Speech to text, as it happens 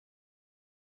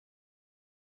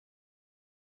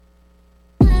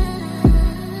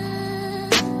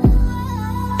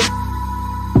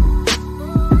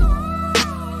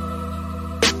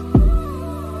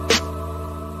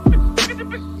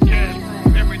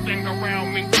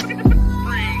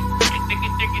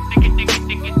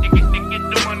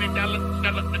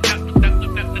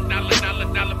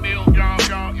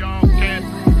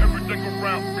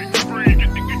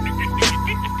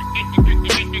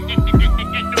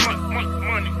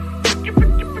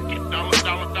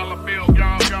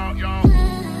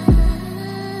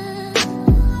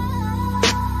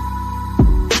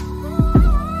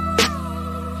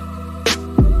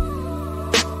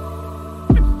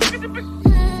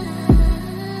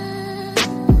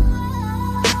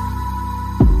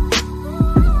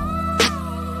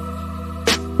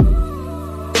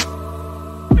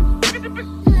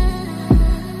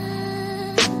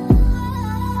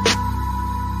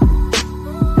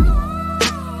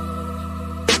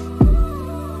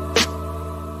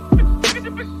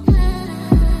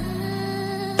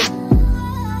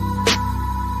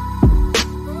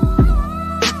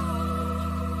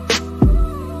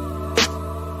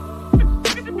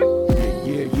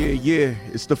yeah.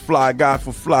 It's the Fly Guy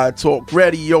for Fly Talk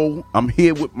Radio. I'm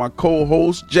here with my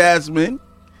co-host, Jasmine.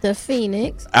 The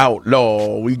Phoenix.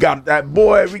 Outlaw. We got that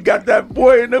boy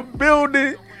in the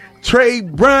building. Tre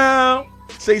Brown.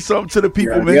 Say something to the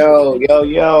people, man.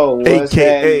 Yo. What's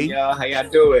AKA. y'all? How y'all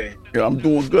doing? Yeah, I'm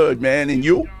doing good, man. And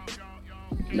you?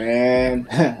 Man,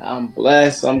 I'm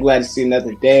blessed. I'm glad to see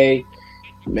another day.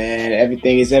 Man,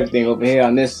 everything is everything over here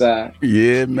on this side.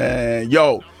 Yeah, man.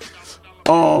 Yo,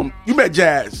 you met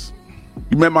Jazz.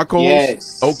 You met my co-host?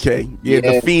 Yes. Okay. Yeah,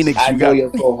 yes. The Phoenix. I know your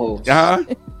co-host. I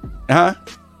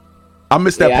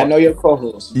missed that part. I know your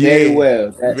co-host very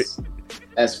well.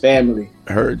 That's family.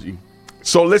 I heard you.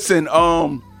 So listen,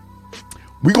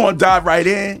 we're gonna dive right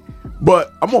in,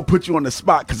 but I'm gonna put you on the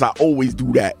spot because I always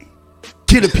do that.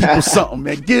 Get the people something,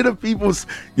 man. Get the people.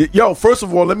 Yo, first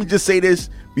of all, let me just say this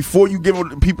before you give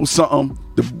the people something.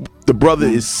 The brother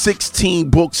is 16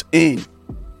 books in.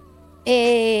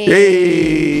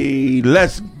 Hey,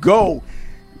 let's go.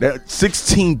 That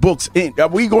 16 books in.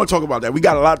 We gonna talk about that. We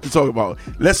got a lot to talk about.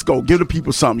 Let's go. Give the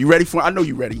people something. You ready for it? I know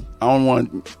you ready.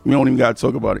 We don't even gotta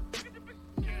talk about it.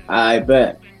 I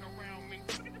bet.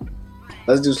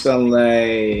 Let's do something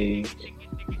like.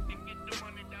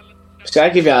 Should I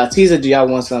give y'all a teaser? Do y'all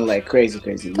want something like crazy?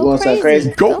 You want something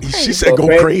crazy? She said go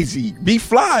crazy. Be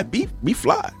fly. Be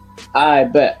fly. I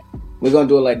bet. We're gonna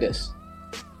do it like this.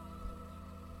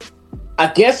 I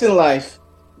guess in life,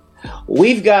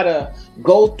 we've gotta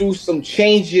go through some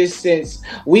changes since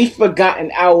we've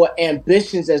forgotten our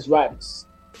ambitions as writers.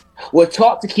 We're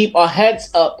taught to keep our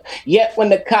heads up, yet when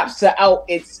the cops are out,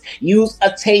 it's use a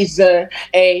taser,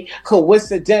 a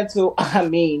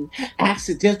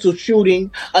accidental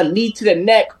shooting, a knee to the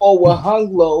neck, or we're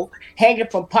hung low, hanging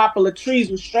from popular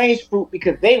trees with strange fruit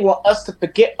because they want us to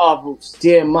forget our roots.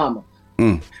 Dear mama,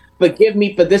 forgive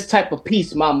me for this type of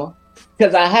peace, mama,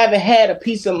 because I haven't had a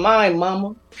peace of mind,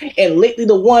 mama. And lately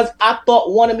the ones I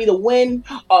thought wanted me to win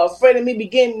are afraid of me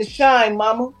beginning to shine,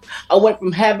 mama. I went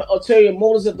from having ulterior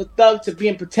motives of a thug to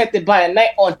being protected by a knight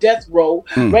on death row,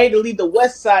 ready to leave the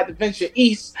west side to venture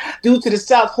east due to the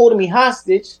south holding me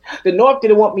hostage. The north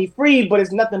didn't want me free, but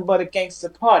it's nothing but a gangster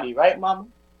party, right, mama?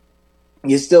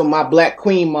 You're still my black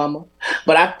queen, mama.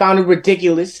 But I found it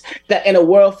ridiculous that in a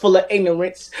world full of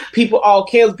ignorance, people all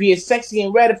kills being sexy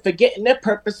and red and forgetting their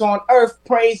purpose on earth.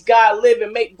 Praise God, live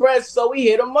and make bread, so we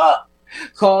hit them up.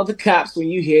 Call the cops when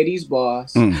you hear these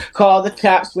bars. Call the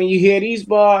cops when you hear these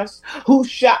bars. Who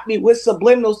shot me with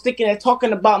subliminals thinking that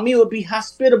talking about me would be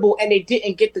hospitable and they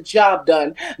didn't get the job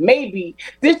done? Maybe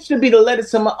this should be the letter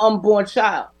to my unborn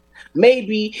child.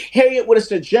 Maybe Harriet would have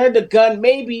sojourned a gun.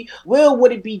 Maybe Will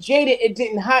would it be jaded and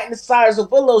didn't hide in the sires of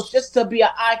willows just to be an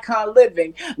icon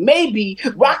living. Maybe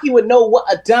Rocky would know what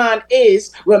a Don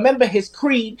is, remember his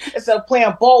creed, instead of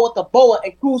playing ball with a boa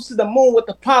and cruise to the moon with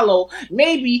Apollo.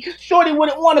 Maybe Shorty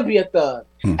wouldn't want to be a thug.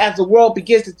 As the world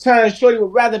begins to turn, Shorty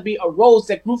would rather be a rose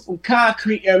that grew from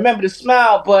concrete and remember to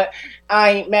smile, but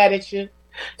I ain't mad at you.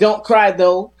 Don't cry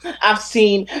though. I've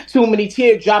seen too many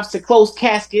teardrops to close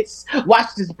caskets.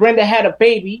 Watched this Brenda had a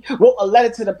baby. Wrote a letter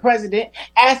to the president.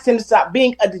 Asked him to stop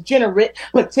being a degenerate.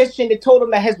 Petitioned and told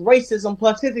him that his racism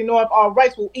plus his ignoring of our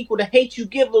rights will equal the hate you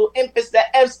give little infants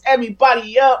that F's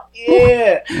everybody up.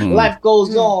 Yeah. Life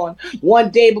goes on.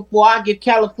 One day before I give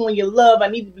California love, I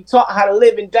need to be taught how to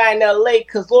live and die in LA,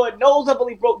 because Lord knows I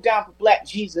really broke down for Black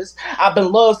Jesus. I've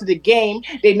been loyal to the game.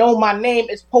 They know my name.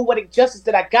 It's poetic justice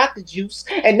that I got the juice.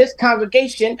 And this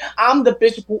congregation, I'm the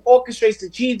bishop who orchestrates the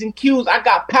G's and Q's. I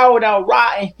got power that'll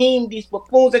ride and heam these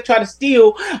buffoons that try to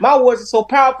steal. My words are so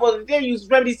powerful that they use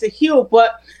remedies to heal,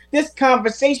 but this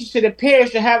conversation should appear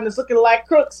you're having us looking like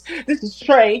crooks. This is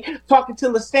Tre talking to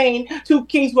Lasane, two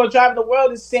kings who are driving the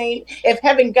world insane. If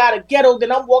heaven got a ghetto,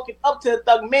 then I'm walking up to the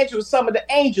thug mansion with some of the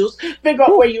angels. Figure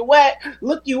out where you at,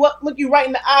 look you up, look you right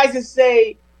in the eyes and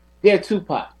say, "They're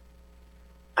Tupac.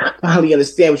 I finally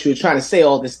understand what you were trying to say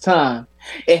all this time.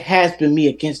 It has been me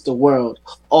against the world.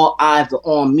 All eyes are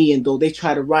on me, and though they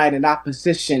try to ride in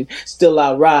opposition, still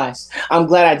I rise. I'm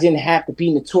glad I didn't have to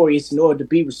be notorious in order to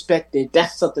be respected.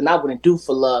 That's something I wouldn't do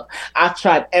for love. I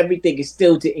tried everything and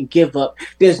still didn't give up.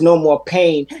 There's no more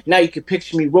pain. Now you can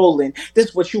picture me rolling. This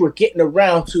is what you were getting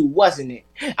around to, wasn't it?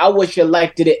 I wish your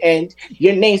life didn't end.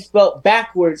 Your name spelled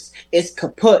backwards is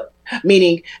kaput,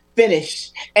 meaning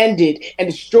finished, ended, and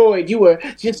destroyed. You were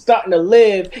just starting to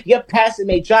live. Your passing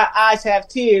made dry eyes have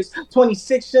tears.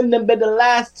 26 shouldn't have been the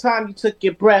last time you took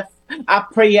your breath. I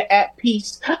pray you're at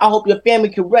peace. I hope your family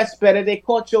can rest better. They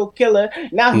caught your killer.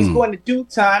 Now he's going to do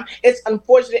time. It's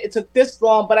unfortunate it took this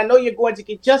long, but I know you're going to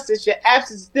get justice. Your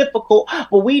absence is difficult,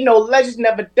 but we know legends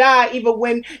never die. Even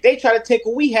when they try to take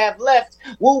what we have left,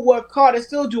 we'll work hard and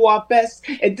still do our best.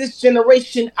 In this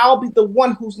generation, I'll be the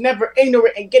one who's never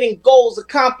ignorant and getting goals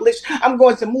accomplished. I'm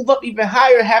going to move up even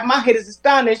higher, have my hitters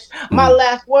astonished. My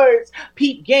last words,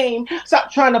 peep game.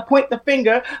 Stop trying to point the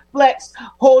finger. Flex,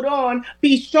 hold on,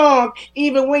 be strong.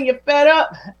 Even when you're fed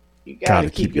up, you gotta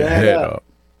keep your head up.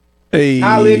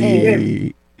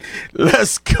 Hey,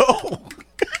 let's go.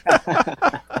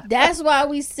 That's why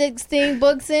we 16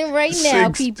 books in right now,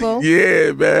 people.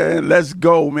 Yeah, man. Let's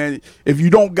go, man. If you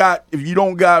don't got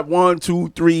 1, 2,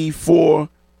 3, 4,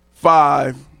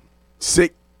 5,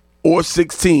 6, or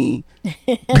 16,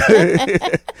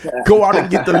 go out and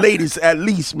get the latest at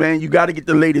least, man. You got to get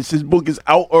the latest. This book is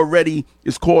out already.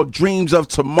 It's called Dreams of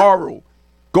Tomorrow.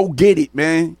 Go get it,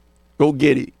 man. Go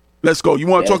get it. Let's go. You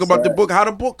want to talk about the book? How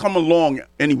the book come along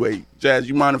anyway? Jazz,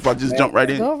 you mind if I just jump right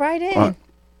in? Go right in.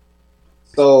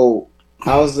 So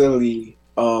I was really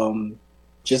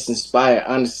just inspired,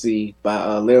 honestly,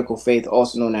 by Lyrical Faith,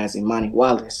 also known as Imani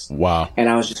Wallace. Wow. And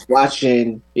I was just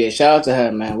watching, shout out to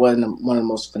her, man. One of the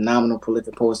most phenomenal,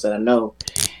 prolific poets that I know.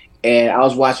 And I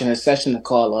was watching her session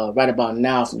called Right About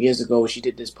Now from years ago. She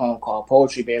did this poem called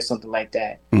Poetry Bear, something like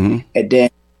that. And then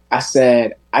I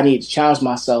said, I need to challenge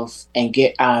myself and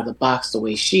get out of the box the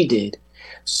way she did.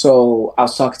 So I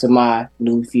was talking to my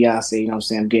new fiance, you know what I'm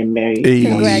saying? I'm getting married. Hey.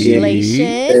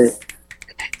 Congratulations.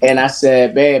 And I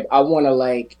said, babe, I want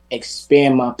to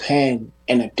expand my pen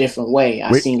in a different way.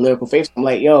 I seen Lyrical Faith. I'm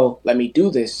like, yo, let me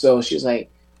do this. So she's like,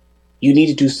 you need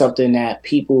to do something that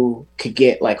people could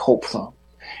get hope from.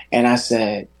 And I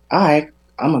said, all right,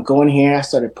 I'm going to go in here. I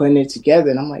started putting it together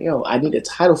and I'm like, yo, I need a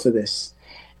title for this.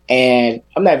 And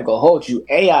I'm not even gonna hold you.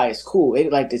 AI is cool. It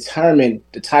determined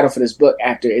the title for this book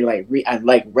after it I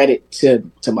read it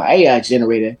to my AI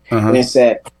generator, and it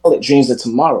said, "Call it Dreams of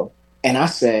Tomorrow." And I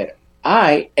said, "All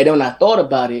right." And then when I thought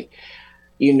about it,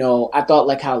 I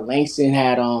thought how Langston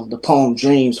had the poem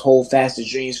 "Dreams, hold fast to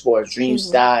dreams, for as dreams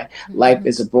die. Life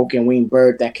is a broken winged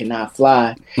bird that cannot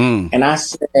fly." And I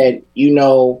said,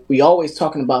 we always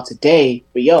talking about today,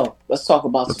 but let's talk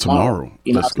about tomorrow.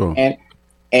 Let's go.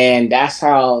 And that's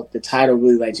how the title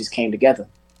really just came together.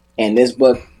 And this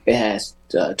book, it has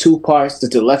 2 parts. The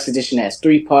deluxe edition has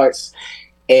 3 parts.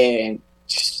 And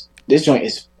this joint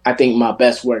is, I think, my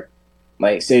best work.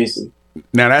 Seriously.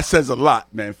 Now that says a lot,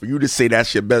 man, for you to say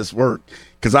that's your best work.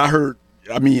 Because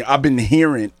I've been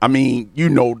hearing,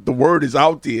 the word is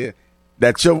out there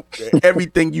that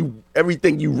everything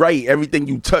you write, everything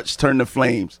you touch turn to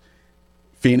flames.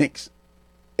 Phoenix.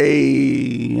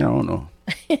 I don't know.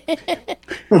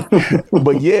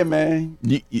 But yeah, man.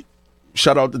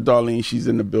 Shout out to Darlene. She's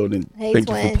in the building. Hey, Thank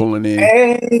twin. you for pulling in.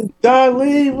 Hey,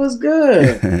 Darlene, what's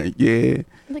good? Yeah.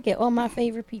 Look at all my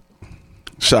favorite people.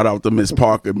 Shout out to Miss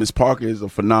Parker. Miss Parker is a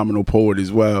phenomenal poet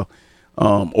as well.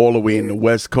 All the way in the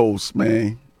West Coast,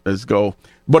 man. Let's go.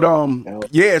 But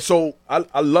yeah, so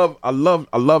I love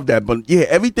that. But yeah,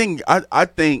 everything I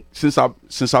think since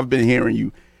I've been hearing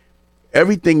you,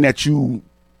 everything that you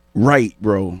write,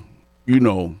 bro,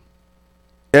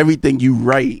 everything you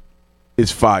write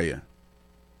is fire.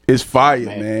 It's fire,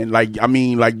 man.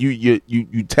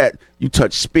 You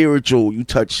touch spiritual, you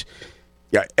touch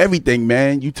everything,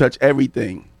 man. You touch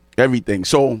everything.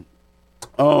 So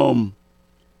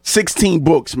 16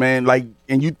 books, man,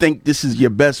 and you think this is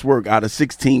your best work out of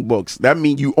 16 books. That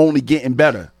means you only getting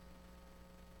better.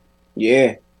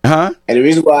 Yeah. Huh? And the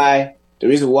reason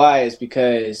why is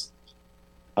because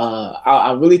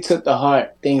I really took to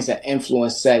heart things that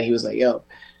Influence said. He was like, yo,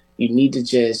 you need to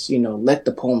just, let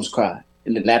the poems cry.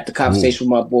 And then after the conversation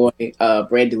with my boy,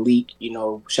 Brandon Leak,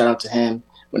 shout out to him,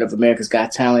 whenever America's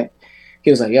Got Talent, he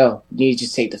was like, yo, you need to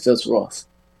just take the filter off.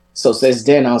 So since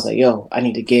then, I was like, yo, I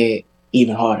need to get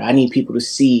even harder. I need people to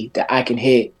see that I can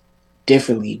hit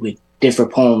differently with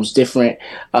different poems, different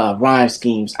rhyme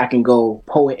schemes. I can go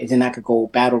poet and then I could go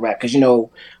battle rap. Because,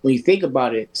 when you think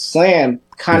about it, slam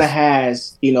kind of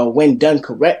has, when done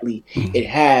correctly, it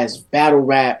has battle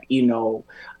rap, it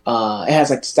has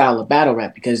the style of battle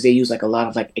rap because they use a lot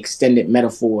of extended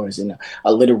metaphors and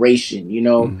alliteration,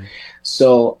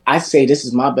 So I say this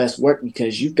is my best work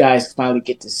because you guys finally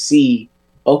get to see,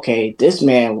 okay, this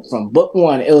man from book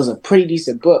 1, it was a pretty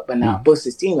decent book, but now book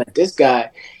 16, this guy,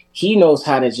 he knows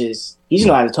how to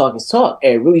talk his talk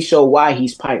and really show why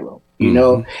he's pyro,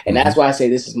 and that's why I say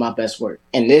this is my best work.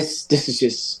 And this is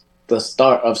just the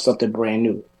start of something brand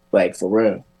new, for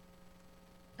real.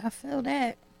 I feel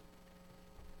that.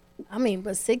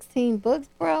 But 16 books,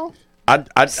 bro. I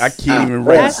can't even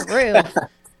write. That's real.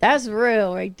 That's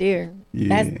real right there.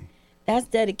 Yeah. That's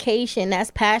dedication.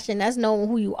 That's passion. That's knowing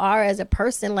who you are as a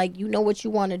person. Like, you know what you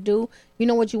want to do. You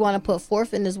know what you want to put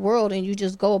forth in this world, and you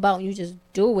just go about and you just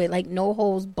do it. Like, no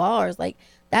holds bars. Like,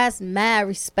 that's mad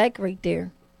respect right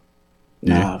there.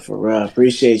 Nah, for real.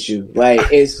 Appreciate you. Like,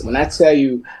 it's when I tell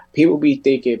you, people be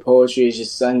thinking poetry is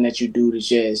just something that you do to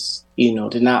just,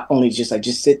 to not only just like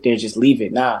just sit there and just leave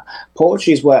it. Nah,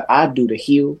 poetry is what I do to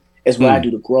heal. It's what I do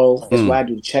to grow. It's what I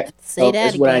do to check. Say that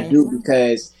It's what I again. do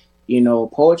because,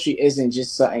 poetry isn't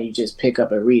just something you just pick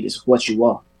up and read. It's what you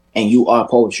are. And you are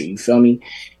poetry. You feel me?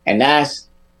 And that's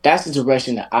the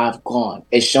direction that I've gone.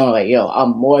 It's showing like, yo,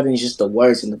 I'm more than just the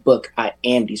words in the book. I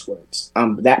am these words.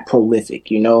 I'm that prolific,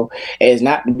 It's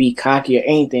not to be cocky or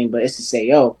anything, but it's to say,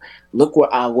 yo, look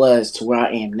where I was to where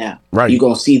I am now. Right. You're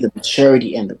going to see the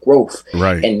maturity and the growth.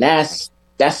 Right. And that's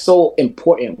so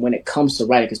important when it comes to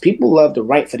writing, because people love to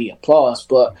write for the applause,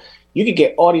 but you can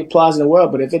get all the applause in the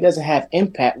world, but if it doesn't have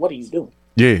impact, what are you doing?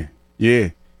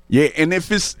 Yeah, and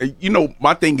if it's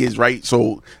my thing is, right,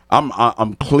 so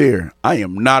I'm clear. I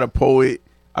am not a poet.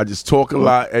 I just talk a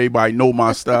lot. Everybody know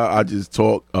my style. I just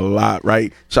talk a lot,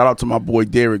 right? Shout out to my boy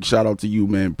Derek. Shout out to you,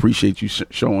 man. Appreciate you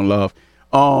showing love.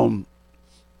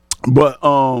 But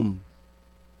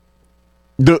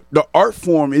the art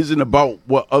form isn't about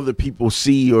what other people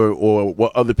see or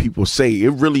what other people say.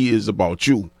 It really is about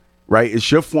you, right? It's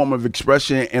your form of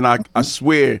expression, and I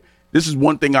swear, this is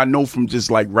one thing I know from just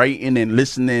like writing and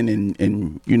listening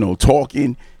and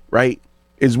talking, right?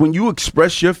 Is when you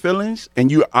express your feelings and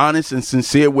you're honest and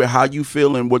sincere with how you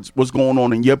feel and what's going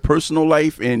on in your personal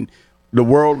life and the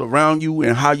world around you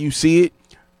and how you see it.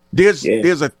 There's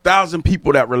 1,000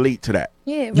 people that relate to that.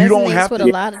 Yeah, it you don't resonates have with to,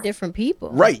 a lot of different people.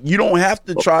 right? You don't have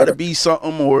to try to be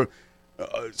something or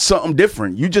something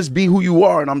different. You just be who you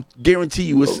are, and I'm guarantee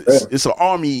you, it's an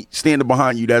army standing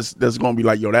behind you. That's gonna be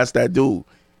like, yo, that's that dude.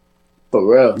 For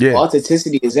real. Yeah.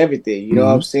 Authenticity is everything. You know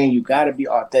what I'm saying? You got to be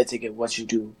authentic in what you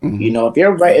do. If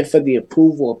you're writing for the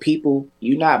approval of people,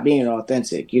 you're not being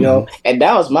authentic, And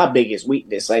that was my biggest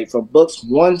weakness. Like from books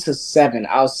 1 to 7,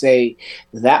 I'll say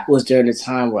that was during the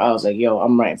time where I was like, yo,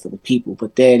 I'm writing for the people.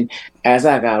 But then as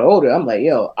I got older, I'm like,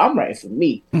 yo, I'm writing for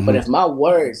me. But if my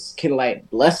words can like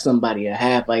bless somebody or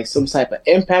have like some type of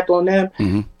impact on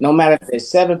them, no matter if there's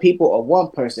 7 people or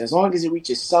 1 person, as long as it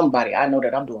reaches somebody, I know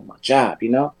that I'm doing my job,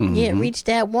 Yeah, reach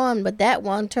that one, but that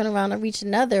one turn around and reach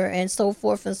another, and so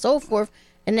forth and so forth.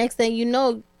 And next thing you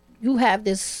know, you have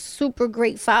this super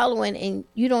great following, and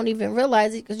you don't even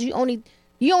realize it because you only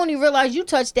realize you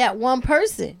touched that one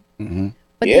person.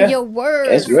 But then your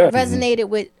words resonated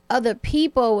with other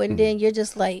people, and then you're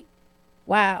just like,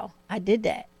 wow, I did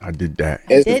that.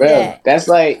 It's real. That's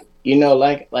like,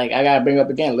 like I gotta bring up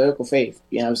again, Lyrical Faith.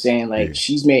 You know what I'm saying? Like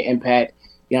she's made impact.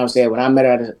 You know what I'm saying? When I met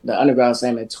her at the Underground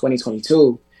Slam in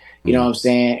 2022, you know what I'm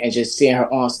saying? And just seeing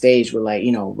her on stage with like,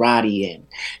 Roddy and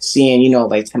seeing,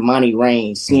 like Tamani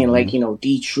Rain, seeing like,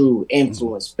 D True,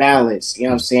 Influence, Balance, you know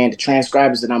what I'm saying? The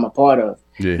transcribers that I'm a part of,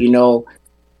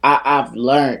 I've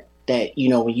learned that,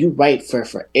 when you write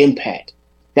for impact,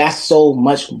 that's so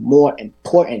much more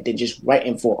important than just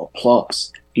writing for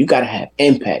applause. You got to have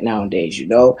impact nowadays,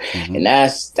 and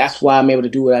that's why I'm able to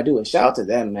do what I do. And shout out to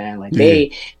them, man. Like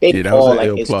they all like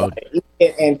it's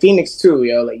and Phoenix too,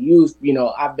 yo. Like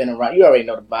I've been around. You already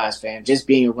know the vibes, fam. Just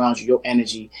being around you, your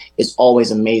energy is always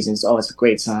amazing. It's always a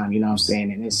great time. You know what I'm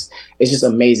saying? And it's just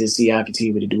amazing to see y'all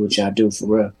continue to do what y'all do for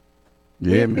real.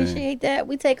 Yeah, we appreciate that.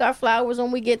 We take our flowers when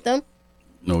we get them.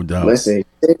 No doubt. Listen,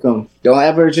 take them. Don't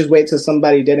ever just wait till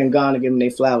somebody dead and gone to give them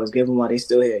their flowers. Give them while they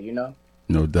still here.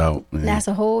 No doubt, man. That's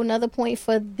a whole nother point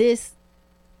for this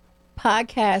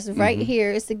podcast right here,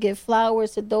 is to give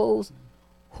flowers to those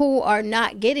who are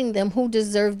not getting them, who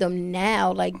deserve them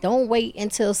now. Like, don't wait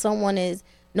until someone is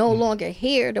no longer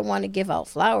here to want to give out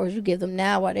flowers. You give them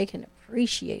now while they can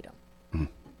appreciate them.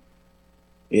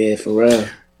 Yeah, for real.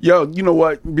 Yo, you know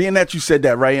what? Being that you said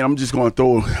that, right? And I'm going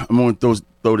to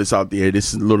throw this out there.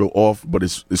 This is a little off, but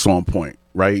it's on point,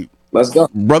 right? Let's go.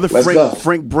 Brother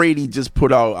Frank Brady just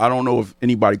put out, I don't know if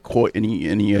anybody caught any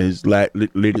of his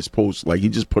latest posts. Like, he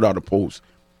just put out a post.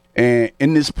 And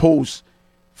in this post,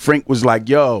 Frank was like,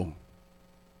 yo,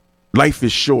 life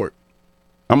is short.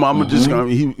 I'm just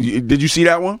going to, did you see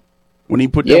that one? When he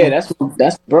put that one?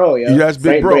 that's bro, yo. Yeah, that's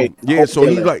big Frank bro. Brady. Yeah, so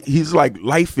he's like,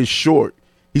 life is short.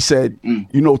 He said, and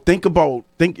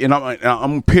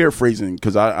I'm paraphrasing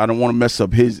because I don't want to mess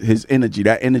up his energy.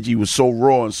 That energy was so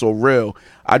raw and so real.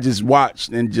 I just watched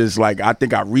and just like, I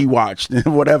think I rewatched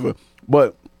and whatever.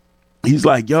 But he's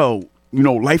like, yo,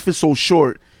 life is so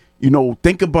short.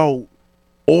 Think about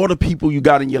all the people you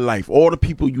got in your life, all the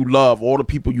people you love, all the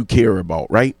people you care about,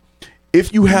 right?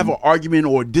 If you have an argument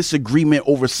or a disagreement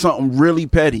over something really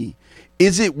petty,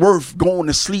 is it worth going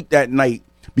to sleep that night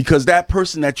because that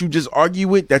person that you just argue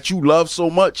with, that you love so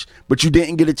much, but you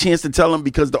didn't get a chance to tell them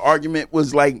because the argument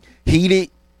was like heated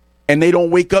and they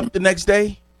don't wake up the next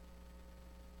day?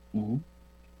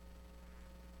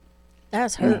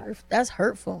 That's That's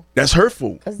hurtful. That's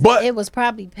hurtful. But it was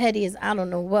probably petty as I don't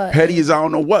know what. Petty as I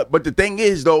don't know what. But the thing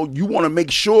is, though, you want to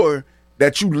make sure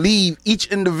that you leave each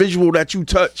individual that you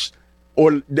touch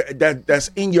or that's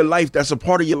in your life, that's a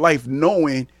part of your life,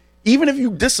 knowing, even if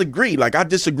you disagree, like I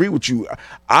disagree with you,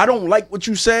 I don't like what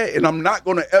you said, and I'm not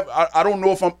going to ever, I don't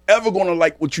know if I'm ever going to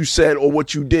like what you said or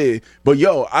what you did, but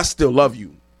yo, I still love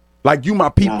you. Like, you my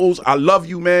peoples, I love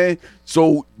you, man.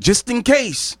 So just in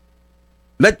case,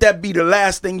 let that be the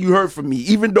last thing you heard from me,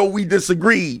 even though we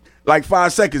disagreed like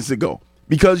 5 seconds ago.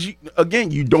 Because,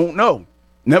 again, you don't know.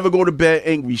 Never go to bed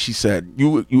angry, she said.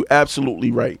 You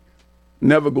absolutely right.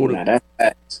 Never go to bed.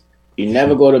 That's you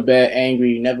never go to bed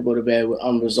angry. You never go to bed with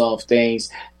unresolved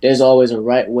things. There's always a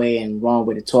right way and wrong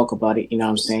way to talk about it. You know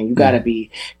what I'm saying? You got to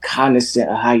be cognizant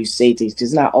of how you say things.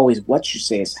 It's not always what you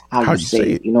say, it's how you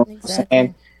say it. You know what I'm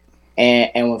saying?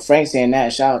 And when Frank's saying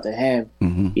that, shout out to him.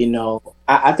 You know,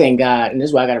 I thank God, and this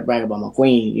is why I gotta brag about my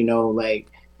queen. You know, like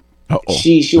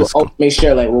she will always make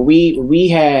sure, like, when we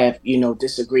have, you know,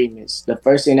 disagreements, the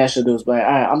first thing that she'll do is be like, all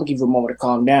right, I'm gonna give you a moment to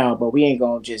calm down, but we ain't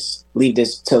gonna just leave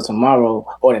this till tomorrow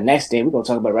or the next day. We're gonna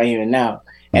talk about it right here and now.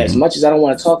 And as much as I don't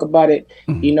want to talk about it,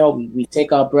 you know, we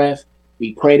take our breath,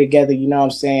 we pray together. You know what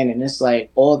I'm saying? And it's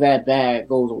like all that bad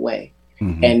goes away.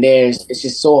 And it's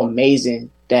just so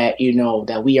amazing that, you know,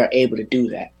 that we are able to do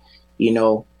that. You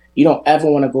know, you don't ever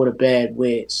want to go to bed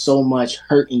with so much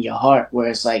hurt in your heart where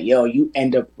it's like, yo, you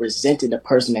end up resenting the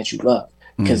person that you love,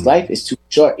 because life is too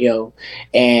short, yo.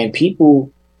 And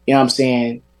people, you know what I'm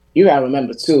saying, you gotta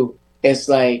remember too, it's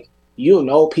like, you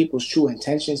know people's true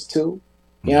intentions too.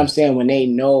 You know what I'm saying? When they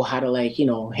know how to, like, you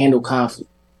know, handle conflict.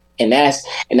 And that's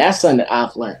something that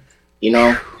I've learned, you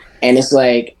know? And it's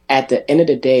like, at the end of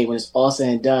the day, when it's all said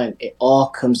and done, it all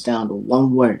comes down to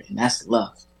one word, and that's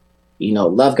love. You know,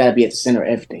 love got to be at the center of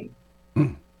everything.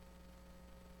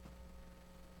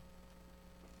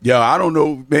 Yo, I don't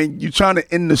know, man. You trying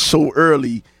to end the show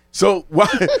early. So why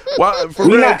for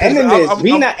we real? Not ending this.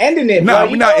 We not ending it. No,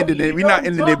 we're not ending it. We're not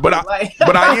ending it. But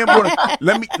I am gonna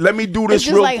let me do this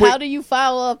real quick. How do you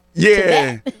follow up?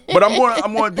 Yeah, but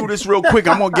I'm gonna do this real quick.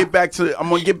 I'm gonna get back to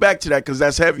that because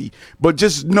that's heavy. But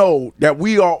just know that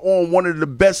we are on one of the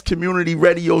best community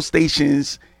radio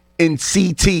stations in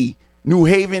CT, New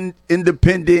Haven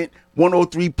Independent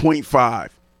 103.5.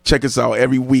 Check us out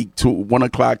every week to 1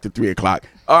 o'clock to 3 o'clock.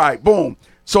 All right, boom.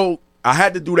 So I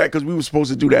had to do that because we were supposed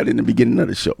to do that in the beginning of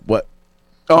the show. But,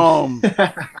 so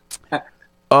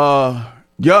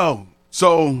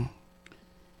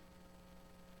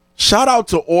shout out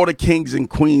to all the kings and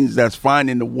queens that's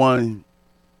finding the one.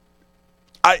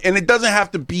 And it doesn't have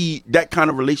to be that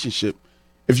kind of relationship.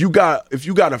 If you got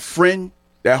a friend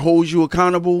that holds you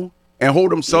accountable and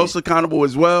hold themselves accountable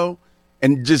as well,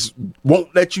 and just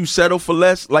won't let you settle for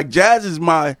less. Like, Jazz is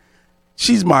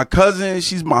she's my cousin,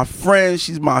 she's my friend,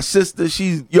 she's my sister.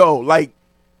 Like,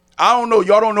 I don't know,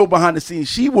 y'all don't know behind the scenes.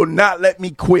 She will not let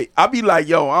me quit. I'll be like,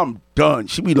 yo, I'm done.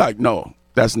 She be like, no,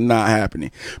 that's not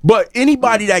happening. But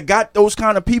anybody that got those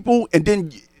kind of people, and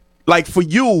then, like, for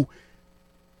you,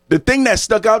 the thing that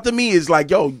stuck out to me is like,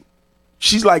 yo,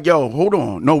 she's like, yo, hold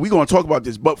on. No, we're going to talk about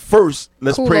this. But first,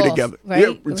 let's pray together. Right?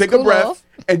 Yeah, take a breath,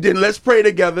 and then let's pray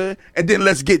together, and then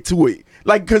let's get to it.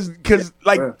 Like, because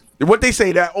like, what they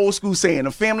say, that old school saying,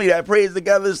 a family that prays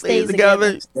together stays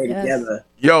together. Stay together.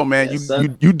 Yo, man,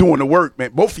 you doing the work, man.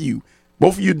 Both of you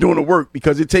doing the work,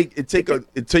 because it take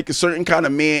a certain kind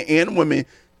of man and woman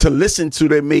to listen to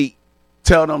their mate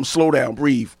tell them, slow down,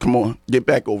 breathe, come on, get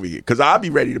back over here. Because I'll be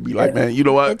ready to be like, man, you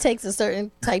know what? It takes a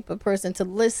certain type of person to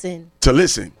listen.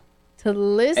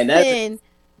 And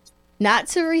not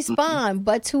to respond,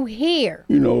 but to hear.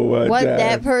 You know what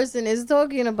that person is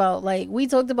talking about. Like, we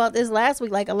talked about this last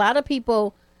week. Like, a lot of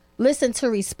people listen to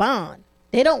respond.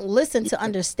 They don't listen to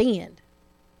understand.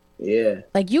 Yeah.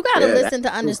 Like, you got to listen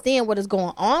to understand what is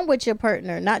going on with your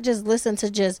partner, not just listen to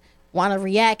just want to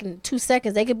react in 2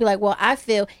 seconds. They could be like, well, I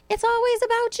feel it's always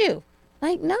about you.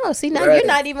 Like, no, see, now you're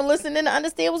not even listening to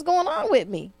understand what's going on with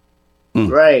me.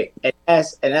 Right. And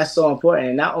that's so important.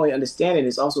 And not only understanding,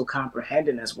 it's also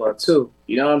comprehending as well too.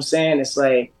 You know what I'm saying? It's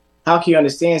like, how can you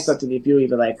understand something if you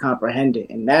even like comprehend it?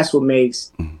 And that's what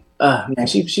makes man,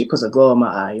 she puts a glow in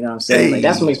my eye, you know what I'm saying? Like,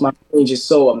 that's what makes my queen just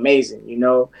so amazing, you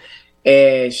know?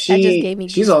 And just gave me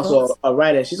she's goosebumps. also a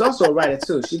writer. She's also a writer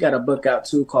too. She got a book out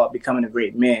too called Becoming a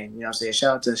Great Man. You know what I'm saying?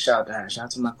 Shout out to her. Shout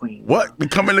out to my queen. What?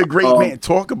 Becoming a great man.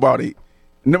 Talk about it.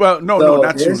 No,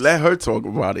 not you. Let her talk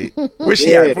about it. Where's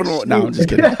she at? Put on. No, I'm just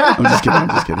kidding. I'm just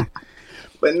kidding.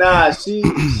 But nah, she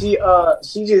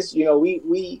just, you know,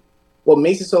 we what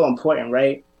makes it so important,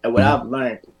 right? And what I've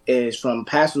learned is from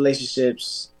past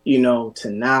relationships, you know, to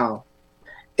now,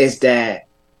 is that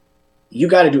you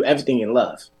got to do everything in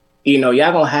love. You know,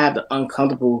 y'all gonna have the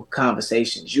uncomfortable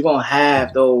conversations. You're gonna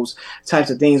have those types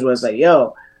of things where it's like,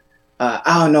 yo, I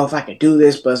don't know if I can do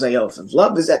this, but it's like, yo, if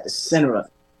love is at the center of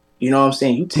it, you know what I'm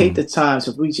saying? You take the time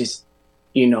to really just,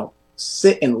 you know,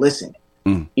 sit and listen,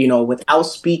 you know, without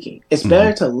speaking. It's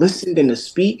better to listen than to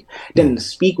speak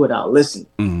without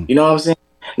listening. You know what I'm saying?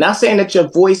 Not saying that your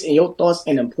voice and your thoughts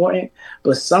ain't important,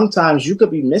 but sometimes you could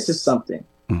be missing something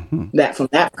that from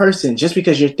that person just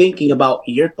because you're thinking about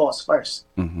your thoughts first.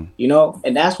 You know,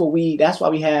 and that's why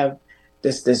we have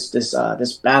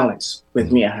this balance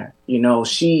with me and her. You know,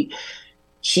 she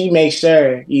makes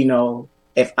sure, you know,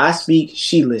 if I speak,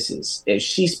 she listens. If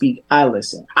she speak, I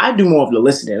listen. I do more of the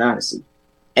listening, honestly.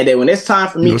 And then when it's time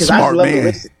for me, because I just love to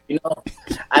listen, you know,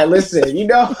 I listen, you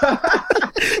know.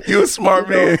 You're a smart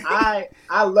man.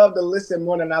 I love to listen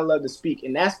more than I love to speak.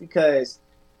 And that's because,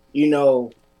 you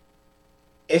know,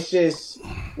 it's just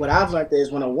what I've learned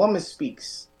is when a woman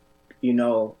speaks, you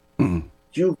know,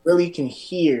 you really can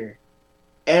hear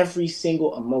every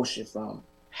single emotion from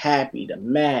happy to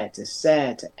mad to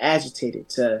sad to agitated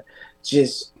to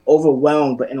just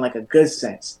overwhelmed, but in like a good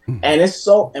sense. And it's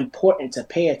so important to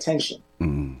pay attention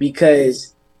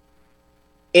because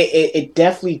it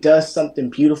definitely does something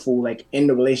beautiful like in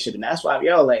the relationship. And that's why,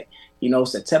 like, you know,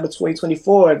 September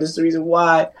 2024, this is the reason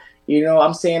why, you know,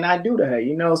 I'm saying I do to her,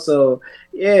 you know. So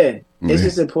yeah, it's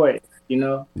just important, you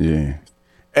know. Yeah.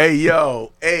 Hey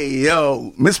yo,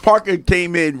 Miss Parker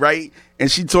came in, right?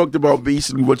 And she talked about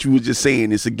basically what you were just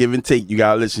saying. It's a give and take. You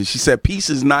gotta listen. She said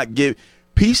peace is not give it.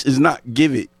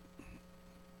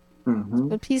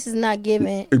 But peace is not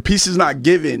given. Peace is not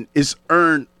given. It's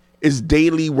earned. It's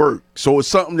daily work. So it's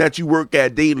something that you work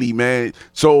at daily, man.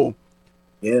 So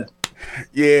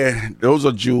yeah, those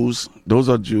are Jews.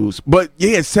 But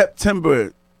yeah,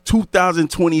 September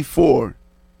 2024.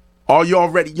 Are y'all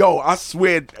ready? Yo, I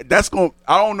swear that's going.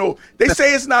 I don't know. They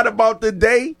say it's not about the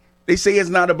day.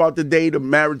 The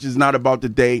marriage is not about the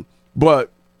day. But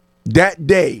that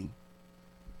day,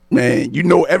 man, you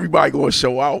know everybody gonna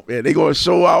show out, man. They gonna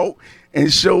show out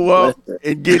and show up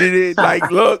and get it in.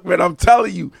 Like, look, man, I'm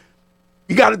telling you,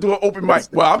 you got to do an open mic.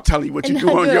 Well, I'm telling you what you do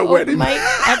on your wedding. Mic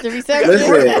at the reception.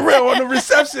 On the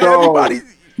reception, everybody.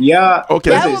 Yeah.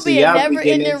 Okay. That would be a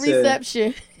never-ending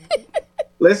reception.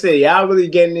 Listen, y'all really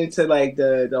getting into like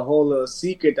the whole little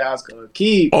secret that I was gonna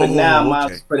keep, but now I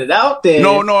might put it out there.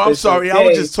 No, I'm sorry. I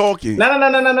was just talking.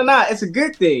 No. It's a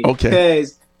good thing. Okay.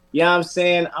 Because, you know what I'm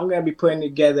saying, I'm gonna be putting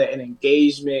together an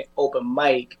engagement open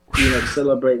mic, you know, to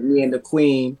celebrate me and the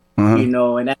queen, you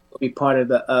know, and that's gonna be part of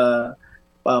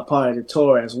the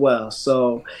tour as well.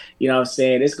 So, you know what I'm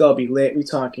saying, it's gonna be lit. We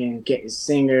talking getting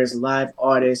singers, live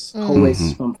artists,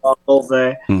 poets from all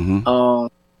over.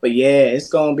 But yeah, it's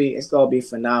gonna be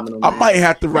phenomenal. Man. I might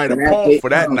have to write a poem for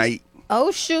that night.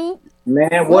 Oh shoot,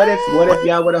 man! What if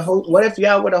y'all would have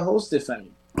hosted for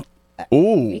me?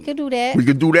 Oh, we could do that. We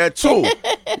could do that too.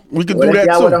 What if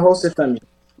y'all would have hosted for me?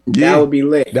 Yeah, that would be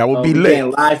lit. That would be lit.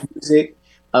 Live music.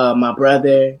 My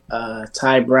brother,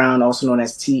 Tre Brown, also known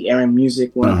as T. Aaron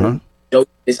Music, one of the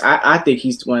dopest. I think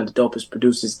he's one of the dopest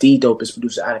producers, the dopest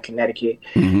producer out of Connecticut.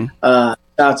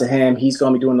 Shout out to him. He's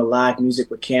gonna be doing the live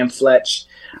music with Cam Fletch.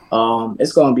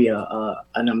 It's gonna be an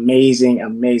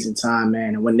amazing time,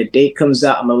 man. And when the date comes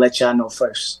out, I'm gonna let y'all know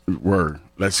first. Word.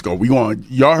 Let's go.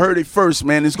 Y'all heard it first,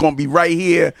 man. It's gonna be right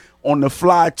here on the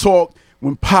Fly Talk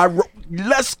when Pyro.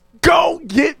 Let's go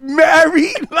get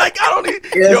married. Like, I don't even.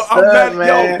 Yes, I'm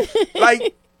man.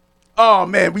 Like, oh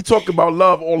man, we talk about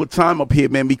love all the time up here,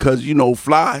 man, because you know,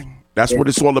 Fly. That's what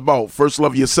it's all about. First,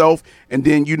 love yourself, and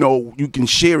then you know you can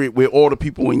share it with all the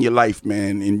people in your life,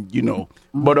 man. And you know,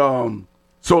 but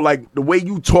so like the way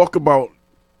you talk about,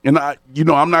 and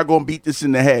I'm not gonna beat this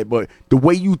in the head, but the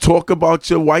way you talk about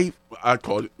your wife,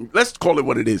 let's call it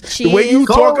what it is. The way you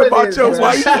talk about your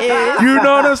wife, you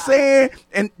know what I'm saying,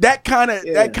 and that kind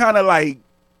of like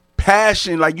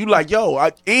passion, like you like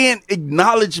and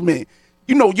acknowledgement.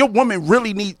 You know, your woman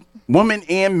really needs. Women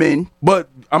and men, but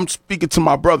I'm speaking to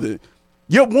my brother.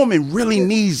 Your woman really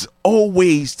needs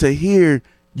always to hear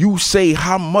you say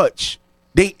how much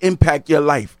they impact your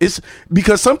life. It's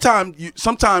because sometimes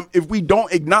if we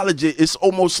don't acknowledge it, it's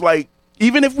almost like,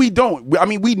 even if we don't, I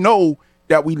mean, we know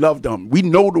that we love them. We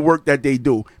know the work that they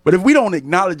do. But if we don't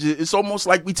acknowledge it, it's almost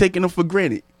like we taking them for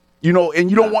granted. You know, and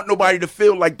you don't want nobody to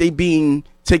feel like they being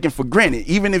taken for granted,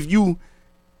 even if you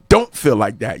don't feel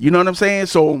like that. You know what I'm saying?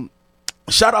 So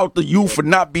shout out to you for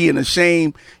not being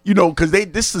ashamed, you know, because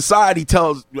this society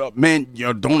tells men,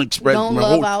 don't express, don't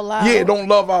love out loud. Yeah, don't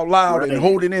love out loud and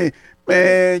hold it in.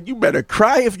 Man, you better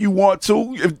cry if you want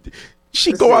to. If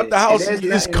she go out the house and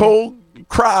it's cold,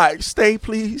 cry. Stay,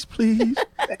 please.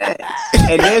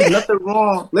 And there's nothing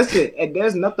wrong. Listen, and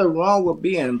there's nothing wrong with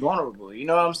being vulnerable. You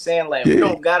know what I'm saying? Like, we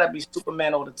don't gotta be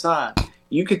Superman all the time.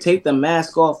 You could take the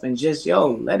mask off and just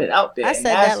let it out there. I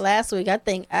said that last week. I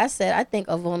think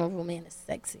a vulnerable man is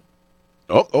sexy.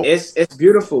 Oh. It's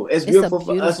beautiful. It's beautiful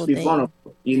for us to be vulnerable.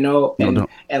 You know,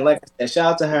 and like I said,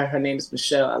 shout out to her. Her name is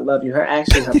Michelle. I love you. Her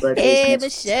birthday. Hey,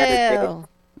 Michelle.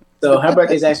 So her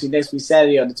birthday is actually next week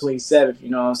Saturday on the 27th. You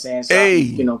know what I'm saying? So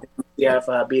see her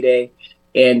for her b-day.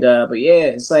 And but yeah,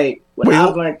 it's like what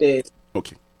I've learned is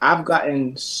I've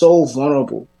gotten so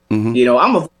vulnerable. Mm-hmm. You know,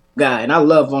 I'm a guy and I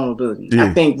love vulnerability. Yeah.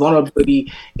 I think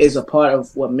vulnerability is a part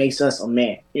of what makes us a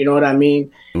man. You know what I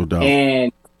mean? No doubt.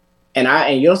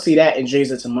 And you'll see that in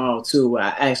Dreams of Tomorrow too, where I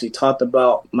actually talked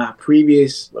about my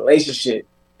previous relationship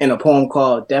in a poem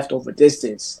called Depth Over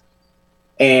Distance.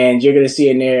 And you're gonna see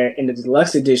in there in the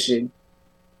deluxe edition,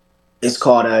 it's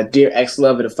called Dear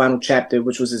Ex-Lover, the final chapter,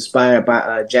 which was inspired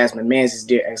by Jasmine Manz's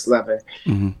Dear Ex-Lover.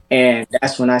 Mm-hmm. And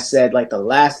that's when I said, like, the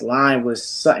last line was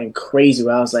something crazy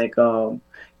where I was like,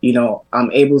 you know,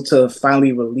 I'm able to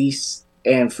finally release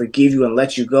and forgive you and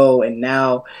let you go. And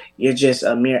now you're just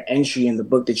a mere entry in the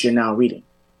book that you're now reading.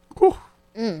 Mm.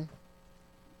 And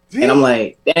I'm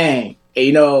like, dang. And,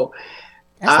 you know,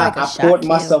 I poured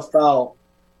myself out.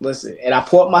 Listen, and I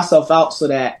poured myself out so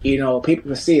that, you know, people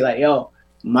can see, like, yo,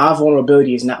 my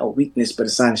vulnerability is not a weakness, but a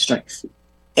sign of strength.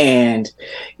 And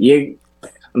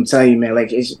I'm telling you, man,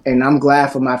 like, and I'm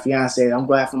glad for my fiance. I'm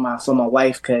glad for my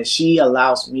wife, because she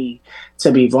allows me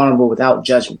to be vulnerable without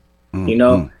judgment, you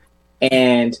know?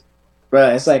 And, bro,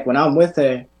 it's like when I'm with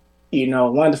her, you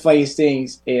know, one of the funniest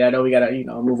things, I know we got to, you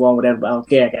know, move on, whatever, but I don't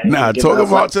care.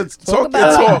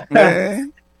 Talk,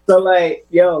 man. So, like,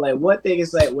 one thing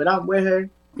is, like, when I'm with her,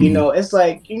 you know, it's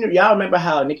like, you know, y'all remember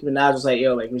how Nicki Minaj was like,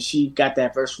 like, when she got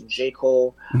that verse from J.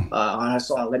 Cole on her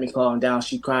song, Let Me Calm Down,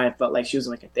 she cried, felt like she was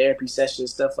in, like, a therapy session and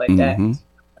stuff like that. When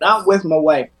I'm with my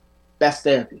wife, that's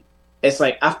therapy. It's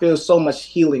like, I feel so much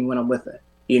healing when I'm with her.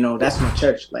 You know, that's my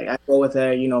church. Like, I go with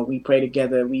her, you know, we pray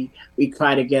together, we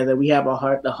cry together, we have our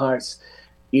heart to hearts.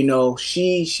 You know,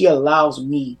 she allows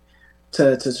me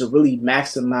to really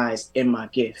maximize in my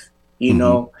gift, you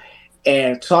know,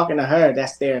 and talking to her,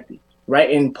 that's therapy.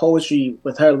 Writing poetry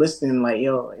with her listening, like,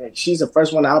 she's the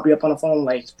first one I'll be up on the phone,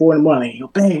 like, 4 in the morning. Yo,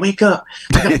 bang, wake up.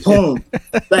 I got a poem.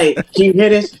 Like, can you hear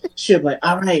this? She'll be like,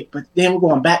 all right, but then we're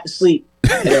going back to sleep.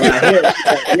 And then when I hear it,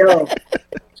 she's like,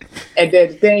 And then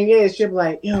the thing is, she'll be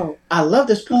like, I love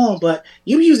this poem, but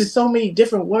you using so many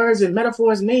different words and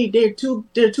metaphors, and there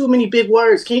are too many big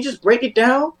words. Can you just break it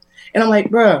down? And I'm like,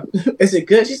 bro, is it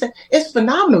good? She said, it's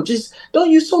phenomenal. Just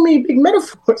don't use so many big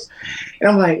metaphors. And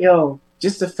I'm like,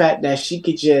 just the fact that she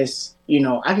could just,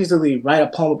 I could just literally write a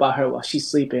poem about her while she's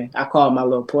sleeping. I call her my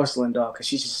little porcelain doll because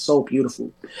she's just so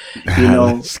beautiful,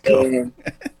 and she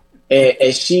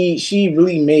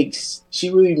really makes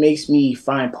me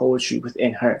find poetry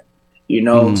within her,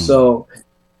 So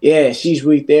yeah, she's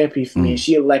really therapy for me.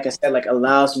 She, like I said, like,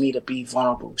 allows me to be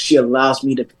vulnerable. She allows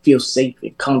me to feel safe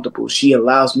and comfortable. She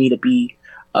allows me to be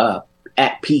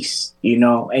at peace,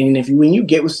 And when you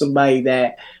get with somebody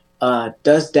that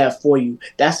does that for you,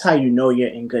 that's how you know you're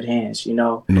in good hands,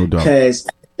 No doubt. Because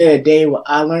at the end of the day, what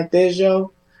I learned is,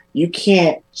 you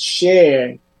can't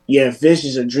share your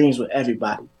visions or dreams with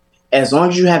everybody. As long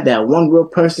as you have that one real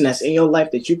person that's in your life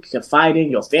that you can confide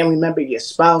in, your family member, your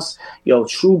spouse, your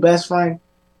true best friend,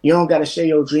 you don't got to share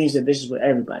your dreams and visions with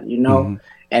everybody,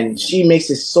 And she makes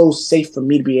it so safe for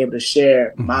me to be able to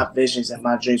share my visions and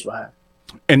my dreams with her.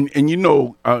 And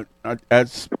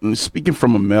as speaking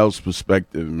from a male's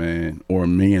perspective, man, or a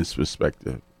man's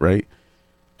perspective, right?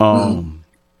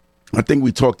 I think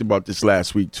we talked about this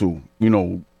last week too.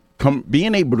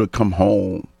 Being able to come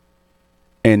home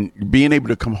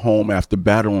after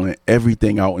battling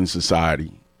everything out in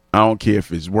society. I don't care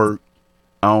if it's work.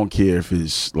 I don't care if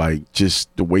it's like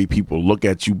just the way people look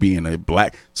at you being a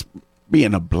black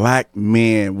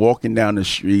man walking down the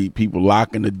street, people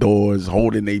locking the doors,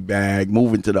 holding their bag,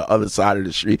 moving to the other side of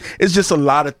the street. It's just a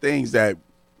lot of things that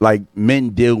like men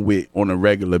deal with on a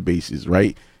regular basis,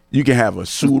 right? You can have a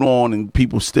suit on and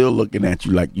people still looking at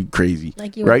you like you crazy,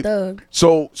 like you right? A thug.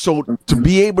 So to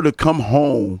be able to come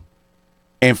home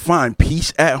and find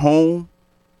peace at home,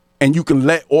 and you can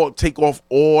take off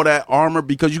all that armor,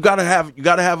 because you gotta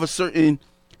have a certain.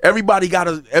 Everybody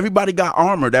got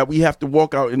armor that we have to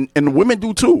walk out, and the women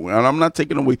do too. And I'm not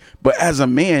taking away, but as a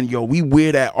man, we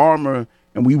wear that armor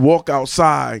and we walk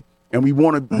outside, and we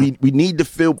need to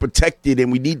feel protected,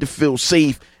 and we need to feel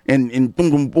safe, and boom,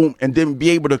 boom, boom, and then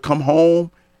be able to come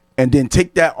home and then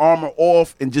take that armor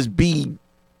off and just be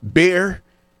bare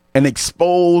and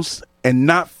exposed, and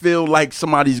not feel like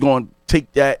somebody's going to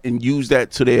take that and use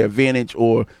that to their advantage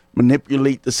or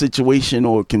manipulate the situation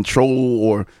or control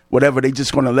or whatever. They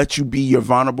just going to let you be your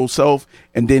vulnerable self,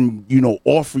 and then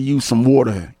offer you some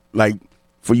water, like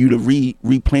for you to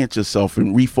replant yourself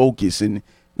and refocus and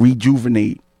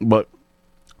rejuvenate. But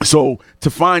so to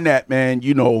find that, man,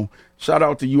 shout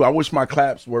out to you. I wish my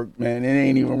claps worked, man. It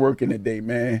ain't even working today,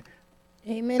 man.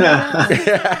 Amen.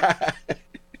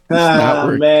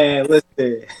 Man,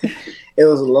 listen, it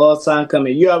was a long time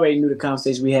coming. You already knew the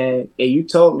conversation we had, and you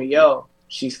told me, yo,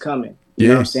 she's coming. You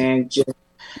know what I'm saying? Just,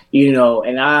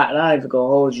 and I don't even gonna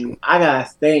hold you. I gotta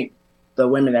thank the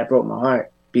women that broke my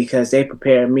heart, because they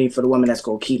prepared me for the women that's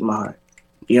gonna keep my heart.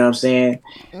 You know what I'm saying?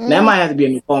 That might have to be a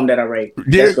new poem that I write.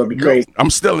 That's gonna be crazy.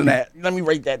 I'm still in that. Let me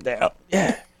write that down.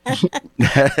 Yeah.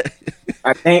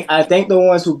 I thank the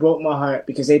ones who broke my heart,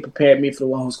 because they prepared me for the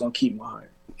one who's gonna keep my heart,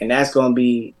 and that's gonna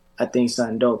be, I think,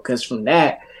 something dope. Because from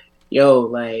that,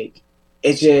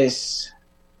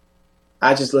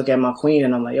 I just look at my queen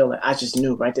and I'm like, I just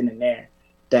knew right then and there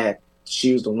that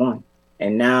she was the one.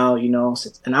 And now,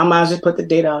 and I might just put the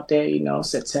date out there,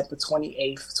 September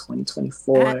 28th,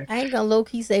 2024. I ain't gonna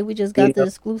low-key say we just got the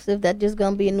exclusive. That just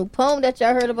gonna be a new poem that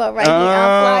y'all heard about right here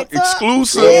on Fly Talk.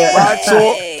 Exclusive. Fly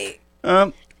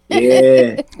Talk.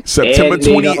 Yeah. September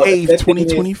 28th,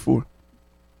 2024.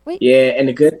 Yeah, and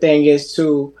the good thing is,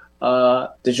 too,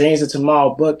 the Dreams of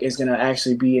Tomorrow book is going to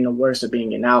actually be in the works of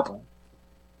being an album.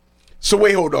 So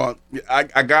wait, hold on.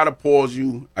 I gotta pause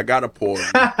you.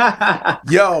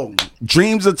 Yo,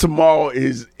 Dreams of Tomorrow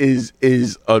is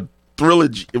a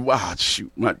trilogy. Wow,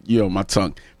 shoot, my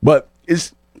tongue. But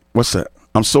what's that?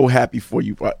 I'm so happy for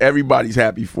you. Everybody's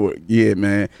happy for it. Yeah,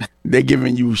 man. They're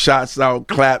giving you shots out,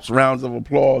 claps, rounds of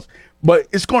applause. But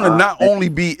it's gonna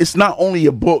it's not only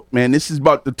a book, man. This is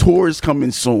about the tour is coming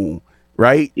soon,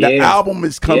 right? The album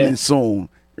is coming soon.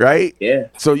 Right? Yeah.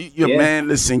 So man,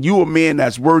 listen, you a man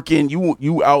that's working,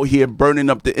 you out here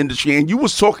burning up the industry, and you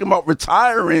was talking about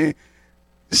retiring.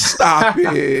 Stop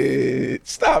it.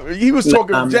 Stop it. He was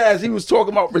talking Jazz, he was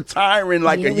talking about retiring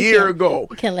like a year ago.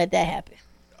 We can't let that happen.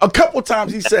 A couple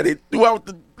times he said it throughout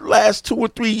the last 2 or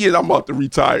 3 years. I'm about to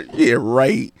retire. Yeah,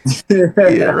 right.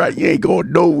 Yeah, right. You ain't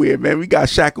going nowhere, man. We got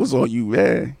shackles on you,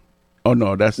 man. Oh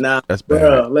no, that's bad.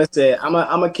 Bro, listen, I'm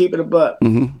gonna keep it a buck.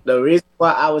 Mm-hmm. The reason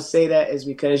why I would say that is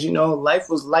because life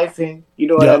was lifing. You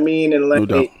know what I mean? And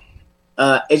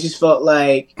it just felt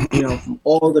like from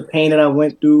all the pain that I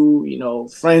went through,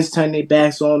 friends turned their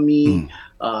backs on me.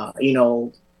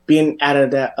 Being out of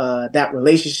that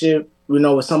relationship,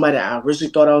 with somebody that I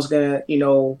originally thought I was gonna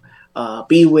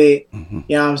be with. Mm-hmm.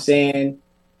 You know what I'm saying?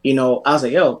 I was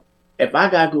like, yo, if I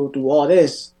gotta go through all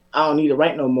this, I don't need to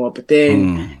write no more. But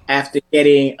then after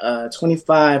getting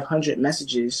 2,500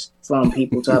 messages from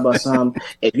people talking about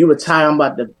if you retire, I'm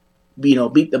about to,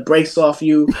 beat the brakes off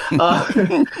you.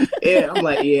 Yeah, I'm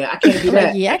like, I can't do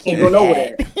that. I can't go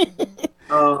nowhere.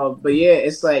 But yeah,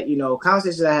 it's like,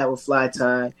 conversations I had with Fly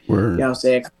Tie, you know what I'm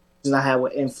saying? Conversations I had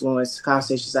with Influence,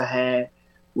 conversations I had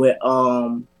with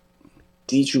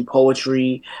D True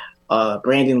Poetry,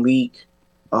 Brandon Leak,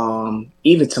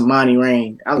 even Tamani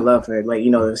Rain. I love her. Like,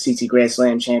 the CT Grand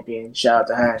Slam champion. Shout out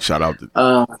to her. Shout out to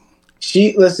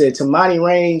Tamani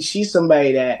Rain, she's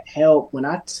somebody that helped. When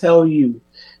I tell you,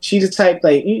 she's the type,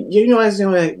 like,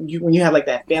 when you have like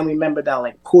that family member that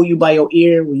like pull you by your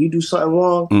ear when you do something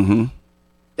wrong. Mm-hmm.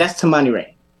 That's Tamani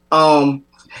Rain.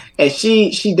 And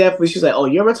she's like, oh,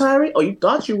 you're retiring? Oh, you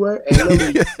thought you were?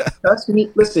 And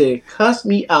cuss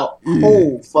me out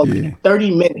whole for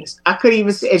 30 minutes. I couldn't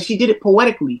even say, and she did it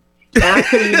poetically. And I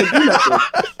couldn't even do nothing.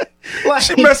 Like,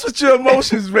 she messed with your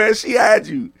emotions, man. She had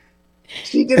you.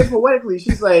 She did it poetically.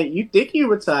 She's like, you think you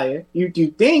retire? You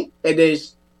think? And then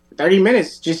 30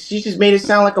 minutes, she just made it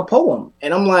sound like a poem.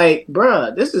 And I'm like,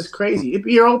 bruh, this is crazy. It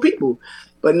be your own people.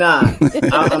 But nah,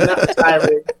 I'm not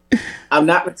retiring. I'm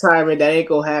not retiring. That ain't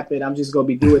gonna happen. I'm just gonna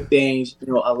be doing things,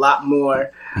 a lot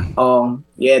more.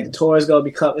 The tour is gonna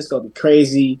be it's gonna be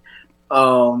crazy.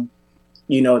 The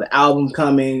album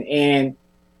coming, and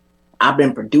I've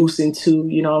been producing too.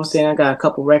 You know what I'm saying? I got a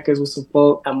couple records with some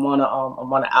folk. I'm on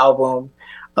an album.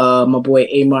 My boy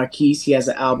A. Marquise, he has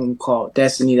an album called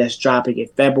Destiny that's dropping in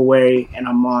February, and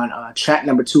I'm on track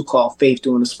number 2 called Faith,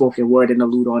 doing a spoken word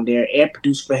interlude on there, and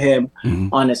produced for him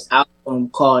on this album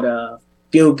called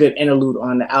Feel Good Interlude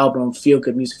on the album Feel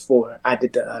Good Music 4. I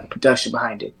did the production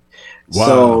behind it. Wow.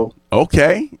 So,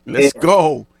 okay, let's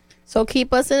go. So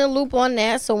keep us in the loop on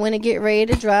that. So when it get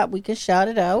ready to drop, we can shout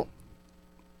it out.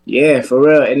 Yeah, for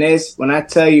real. And when I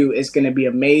tell you it's gonna be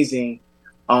amazing,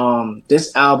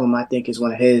 this album I think is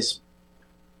one of his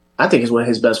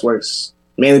best works.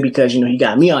 Mainly because he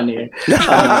got me on there,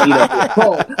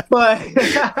 but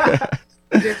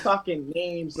you're talking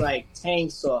names like Tang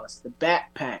Sauce, The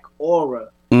Backpack, Aura,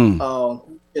 who's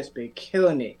just been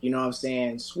killing it. You know what I'm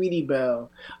saying? Sweetie Belle,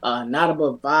 Not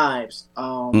Above Vibes,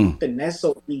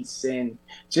 Vanessa Beats, and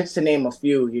just to name a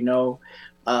few.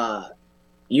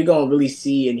 You're gonna really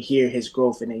see and hear his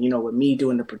growth, and then with me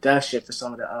doing the production for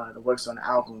some of the works on the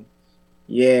album.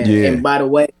 Yeah. And by the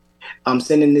way, I'm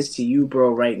sending this to you, bro,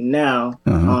 right now.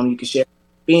 You can share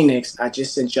Phoenix. I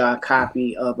just sent y'all a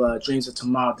copy of Dreams of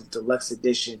Tomorrow, the deluxe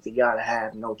edition, for y'all to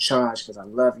have no charge because I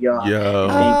love y'all.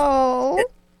 Yo.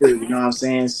 You know what I'm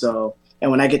saying? So,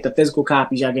 and when I get the physical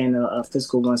copies, y'all getting a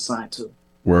physical one signed too.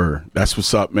 Word. That's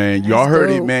what's up, man. Y'all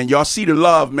heard it, man. Y'all see the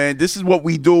love, man. This is what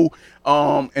we do.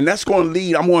 And that's going to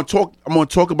lead. I'm going to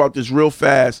talk about this real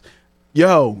fast.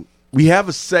 Yo, we have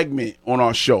a segment on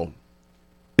our show.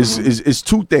 It's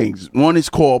two things. One is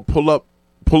called pull up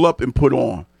and put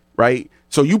on, right?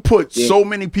 So you put so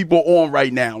many people on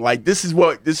right now. Like this is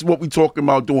what we talking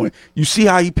about doing. You see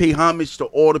how he pay homage to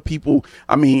all the people.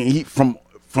 I mean, he from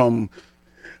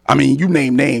you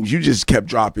name names. You just kept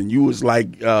dropping. You was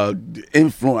like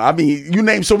influence. I mean, you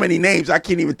named so many names. I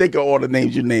can't even think of all the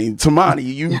names you named. Tamani,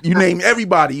 you name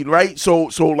everybody, right? So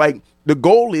like the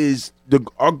goal is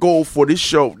our goal for this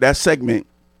show, that segment,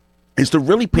 is to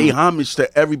really pay homage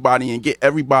to everybody and get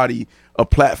everybody a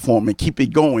platform and keep it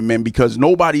going, man, because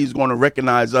nobody is going to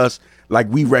recognize us like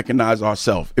we recognize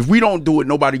ourselves. If we don't do it,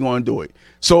 nobody going to do it.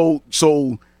 So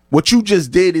what you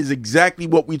just did is exactly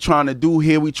what we're trying to do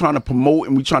here. We're trying to promote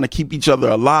and we're trying to keep each other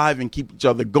alive and keep each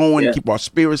other going and keep our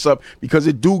spirits up, because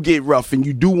it do get rough and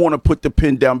you do want to put the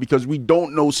pen down because we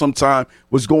don't know sometimes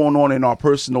what's going on in our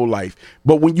personal life.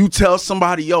 But when you tell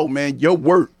somebody, yo, man, your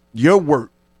work,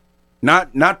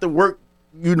 not the work,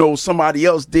 somebody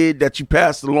else did that you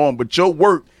passed along, but your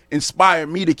work inspired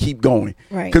me to keep going.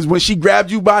 Right. Because when she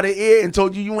grabbed you by the ear and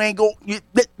told you ain't go,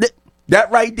 that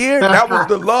right there, that was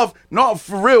the love. No,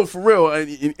 for real.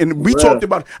 And we talked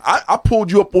about, I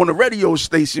pulled you up on the radio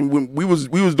station when we was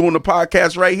doing the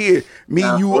podcast right here. Me,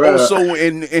 you, also,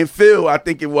 and Phil, I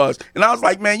think it was. And I was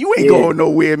like, man, you ain't going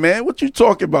nowhere, man. What you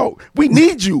talking about? We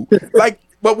need you.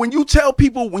 But when you tell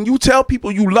people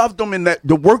you love them and that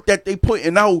the work that they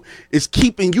putting out is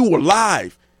keeping you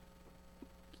alive,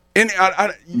 and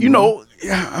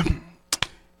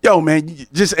yo, man,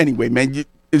 just anyway, man,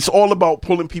 it's all about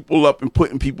pulling people up and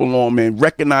putting people on, man,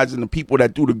 recognizing the people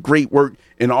that do the great work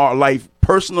in our life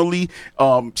personally,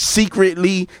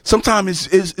 secretly. Sometimes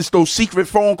it's those secret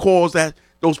phone calls,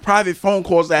 those private phone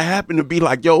calls that happen to be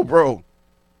like, yo, bro,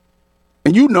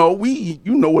 and you know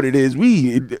what it is.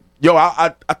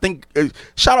 I think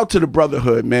shout out to the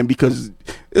brotherhood, man, because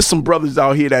there's some brothers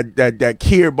out here that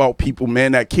care about people,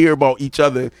 man, that care about each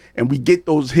other, and we get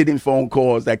those hidden phone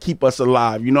calls that keep us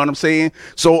alive. You know what I'm saying?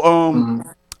 So,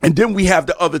 and then we have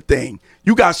the other thing.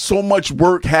 You got so much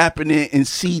work happening in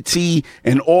CT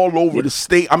and all over the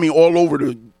state. I mean, all over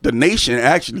the nation,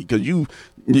 actually, because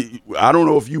I don't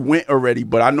know if you went already,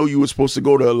 but I know you were supposed to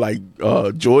go to like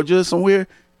Georgia somewhere.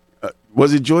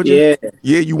 Was it Georgia?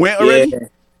 Yeah, you went already? Yeah.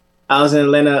 I was in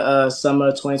Atlanta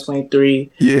summer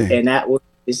 2023. Yeah. And that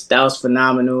was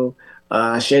phenomenal.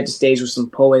 I shared the stage with some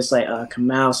poets like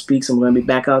Kamal Speaks. I'm going to be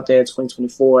back out there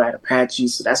 2024 at Apache,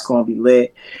 so that's going to be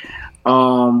lit.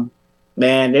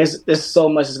 Man, there's so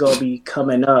much that's going to be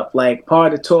coming up. Like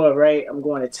part of the tour, right? I'm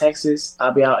going to Texas.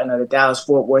 I'll be out in the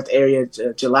Dallas-Fort Worth area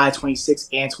July 26th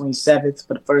and 27th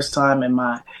for the first time in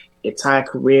my entire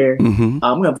career.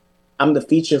 I'm the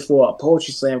feature for a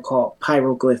poetry slam called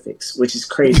Pyroglyphics, which is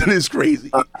crazy. That is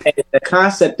crazy. The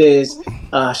concept is,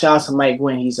 shout out to Mike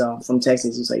Gwynn. He's from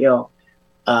Texas. He's like, yo,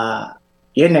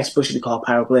 your next book should be called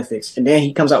Pyroglyphics. And then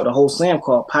he comes out with a whole slam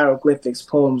called Pyroglyphics,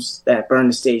 Poems That Burn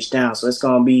the Stage Down. So it's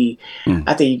going to be,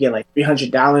 I think you get like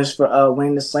 $300 for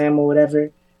winning the slam or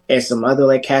whatever, and some other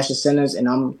like cash incentives. And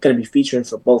I'm going to be featuring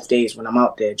for both days when I'm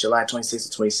out there, July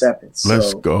 26th and 27th. So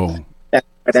let's go.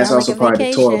 That's also part of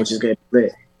the tour, which is good.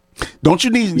 Don't you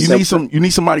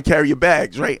need somebody to carry your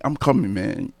bags, right? I'm coming,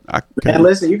 man.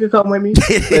 Listen, you can come with me.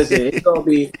 Listen, it's gonna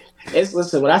be.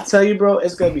 Listen, when I tell you, bro,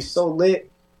 it's gonna be so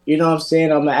lit. You know what I'm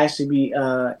saying? I'm gonna actually be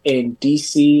in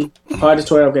DC. Part of the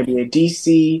tour, I'm gonna be in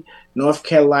DC, North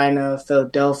Carolina,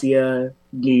 Philadelphia,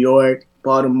 New York,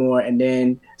 Baltimore, and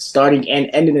then starting and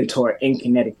ending the tour in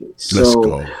Connecticut.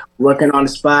 So working on the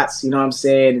spots, you know what I'm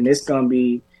saying? And it's gonna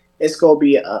be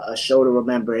a show to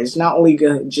remember. It's not only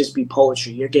gonna just be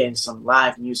poetry. You're getting some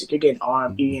live music. You're getting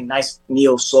R&B, you're getting nice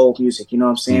neo soul music. You know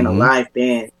what I'm saying? A live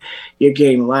band. You're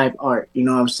getting live art. You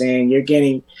know what I'm saying? You're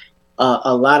getting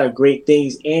a lot of great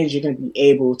things, and you're gonna be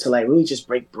able to like really just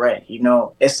break bread. You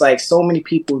know, it's like so many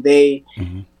people they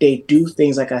do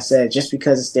things like I said just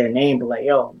because it's their name, but like,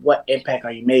 yo, what impact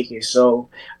are you making? So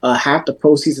half the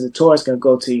proceeds of the tour is gonna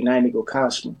go to United Negro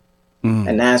College Fund.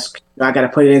 And that's, I got to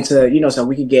put it into, you know, so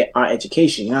we could get our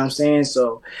education, you know what I'm saying?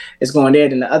 So it's going there.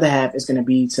 Then the other half is going to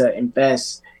be to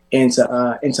invest into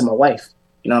my wife.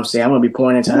 You know what I'm saying? I'm going to be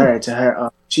pouring into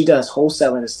her. She does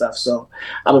wholesaling and stuff. So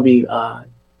I'm going to be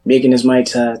making this money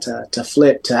to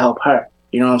flip to help her.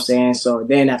 You know what I'm saying? So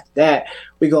then after that,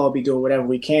 we going to be doing whatever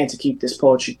we can to keep this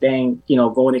poetry thing, you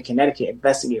know, going to Connecticut,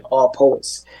 investigate all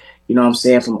poets, you know what I'm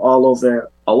saying, from all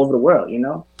over the world, you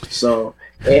know? So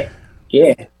yeah.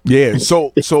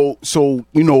 So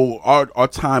you know, our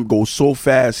time goes so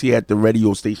fast here at the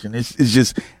radio station. It's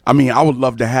just, I mean, I would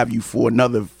love to have you for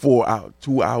another 4 hours,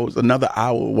 2 hours, another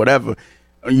hour, whatever.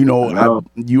 You know,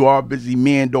 you are a busy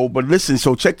man though. But listen,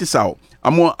 so check this out.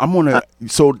 I'm gonna.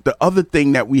 So the other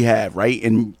thing that we have, right,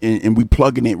 and we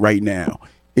plugging it right now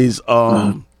is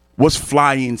what's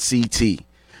flying CT.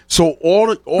 So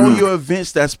all your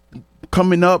events that's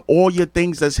coming up, all your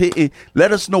things that's hitting,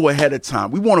 let us know ahead of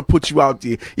time. We want to put you out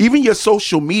there, even your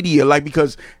social media, like,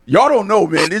 because y'all don't know,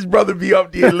 man, this brother be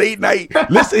up there late night.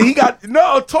 Listen, he got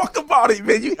talk about it,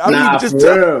 man.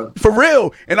 For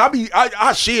real. And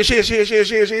I share.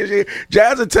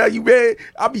 Jazz will tell you, man,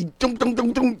 I be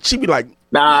dum. She be like,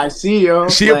 nah, I see, yo.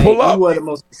 She'll like, pull up.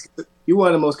 You one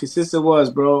of the most consistent ones,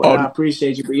 bro. And I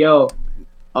appreciate you. But yo,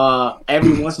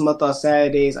 every once a month on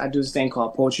Saturdays, I do this thing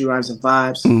called Poetry Rhymes and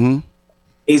Vibes.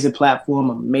 Amazing platform,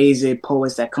 amazing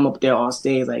poets that come up there on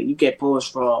stage. Like, you get poets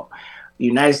from the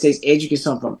United States, and you get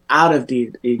some from out of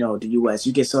the US.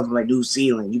 You get some from like New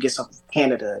Zealand, you get some from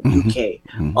Canada, UK,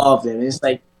 all of them. And it's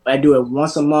like I do it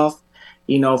once a month,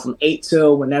 you know, from 8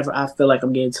 till whenever I feel like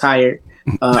I'm getting tired,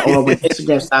 or when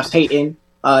Instagram stops hating.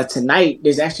 Tonight,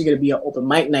 there's actually going to be an open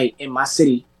mic night in my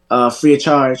city, free of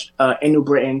charge, in New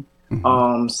Britain,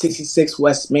 66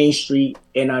 West Main Street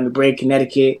in New Britain,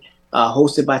 Connecticut.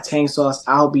 Hosted by Tang Sauce.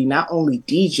 I'll be not only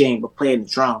DJing but playing the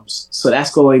drums. So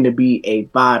that's going to be a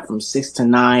vibe from 6 to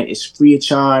 9. It's free of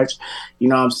charge. You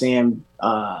know what I'm saying?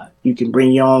 You can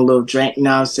bring your own little drink, you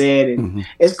know what I'm saying? And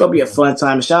it's gonna be a fun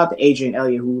time. Shout out to Adrian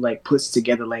Elliott, who like puts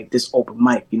together like this open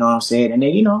mic, you know what I'm saying? And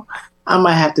then, you know, I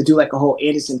might have to do like a whole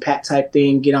Anderson .Paak type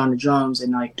thing, get on the drums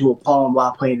and like do a poem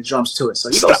while playing the drums to it. So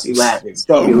you don't see laughing. It's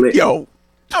gonna be lit. Yo.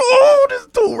 This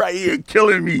dude right here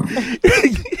killing me.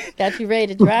 Got you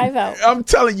ready to drive out. I'm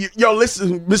telling you. Yo,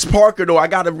 listen, Miss Parker, though, I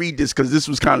got to read this because this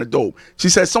was kind of dope. She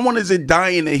said, someone isn't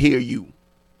dying to hear you,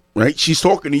 right? She's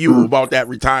talking to you about that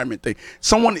retirement thing.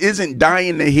 Someone isn't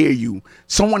dying to hear you.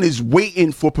 Someone is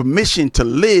waiting for permission to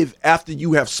live after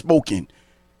you have spoken.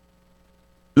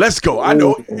 Let's go. I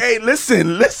know. Hey,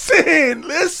 listen.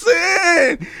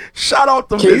 Shout out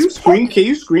to Miss Parker. Can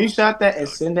you screenshot that and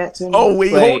send that to me? Oh,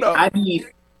 wait, hold up.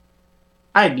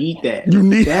 I need that. You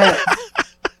need that.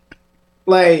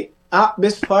 Like,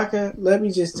 Miss Parker, let me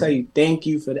just tell you, thank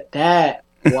you for that.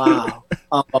 Wow.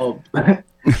 But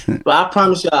I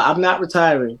promise y'all, I'm not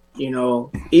retiring. You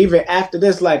know, even after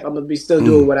this life, I'm gonna be still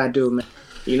doing what I do, man.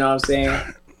 You know what I'm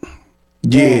saying?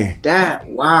 Yeah.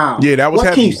 Man, wow. Yeah, that was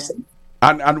heavy.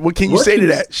 What can you say to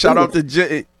that? Shout out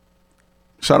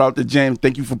to James.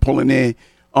 Thank you for pulling in.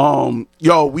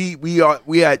 Yo,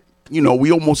 we at, you know,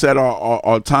 we almost at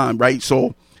our time, right?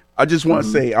 So I just want to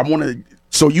say,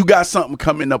 so you got something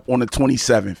coming up on the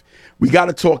 27th. We got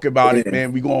to talk about it,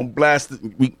 man. We gonna blast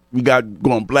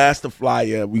the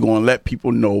flyer. We gonna let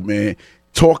people know, man.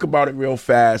 Talk about it real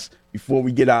fast before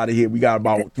we get out of here. We got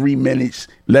about 3 minutes.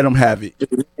 Let them have it.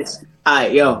 All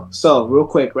right, yo. So real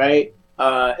quick, right?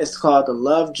 It's called the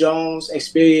Love Jones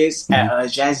Experience at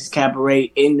Jazzy's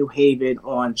Cabaret in New Haven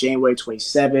on January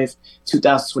 27th,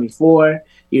 2024.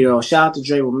 You know, shout out to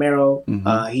Dre Romero.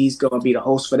 He's going to be the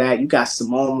host for that. You got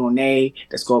Simone Monet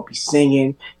that's going to be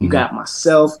singing. You got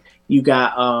myself. You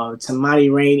got Tamani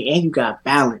Rainey, and you got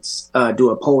Balance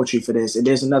doing poetry for this. And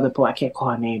there's another poet, I can't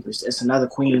call her name, but it's another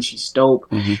queen. She's dope,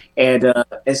 and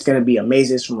it's gonna be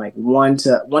amazing. It's from like 1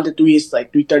 to 3. It's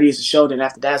like 3:30 is the show. Then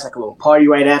after that, it's like a little party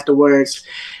right afterwards,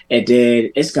 and then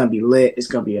it's gonna be lit. It's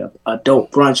gonna be a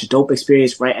dope brunch, a dope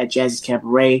experience right at Jazzy's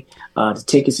Cabaret. The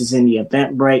tickets is in the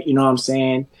Eventbrite. You know what I'm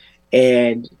saying?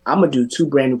 And I'm gonna do 2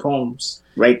 brand new poems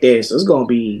right there. So it's gonna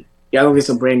be. Y'all gonna get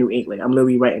some brand new ink. Like, I'm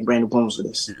literally writing brand new poems for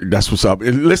this. That's what's up.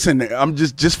 And listen, I'm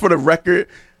just for the record,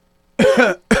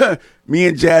 me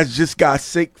and Jazz just got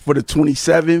sick for the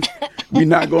 27th. We're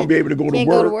not gonna be able to go to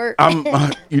work. I'm,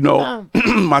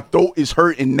 my throat is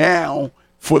hurting now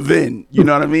for then. You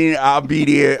know what I mean? I'll be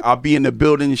there. I'll be in the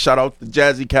building. Shout out to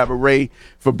Jazzy Cabaret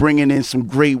for bringing in some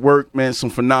great work, man. Some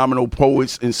phenomenal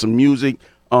poets and some music.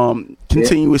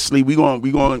 Continuously, we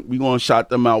gonna shout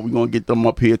them out. We gonna get them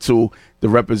up here too to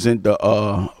represent the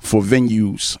for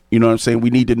venues. You know what I'm saying?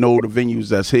 We need to know the venues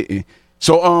that's hitting.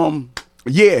 So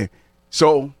yeah.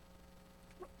 So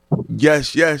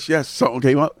yes. Something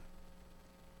came up.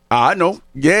 I know.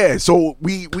 Yeah. So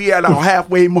we at our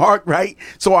halfway mark, right?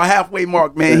 So our halfway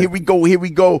mark, man. Here we go.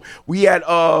 We at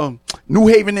New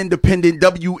Haven Independent,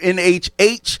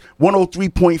 WNHH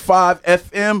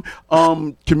 103.5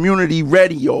 FM, community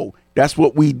radio. That's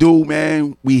what we do,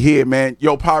 man. We here, man.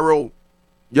 Yo, Pyro,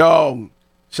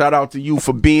 shout out to you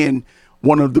for being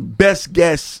one of the best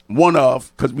guests,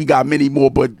 because we got many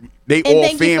more, but they and all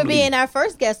thank family. You for being our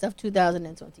first guest of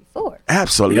 2024.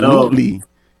 Absolutely.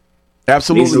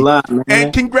 Absolutely. A lot, man.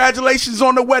 And congratulations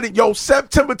on the wedding. Yo,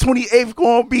 September 28th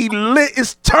gonna be lit.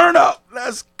 It's turn up.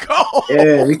 Let's go.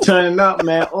 Yeah, we turning up,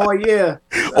 man. Oh yeah.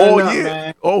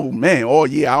 Man. Oh man. Oh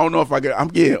yeah. I don't know if I'm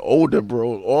getting older,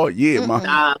 bro. Oh yeah,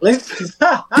 man. Listen.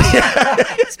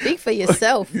 Speak for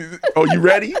yourself. Oh, you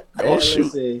ready? Oh shoot.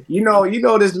 Listen. You know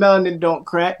this melanin don't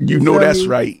crack. You know that's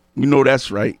right. You know that's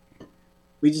right.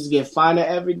 We just get finer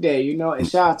every day, and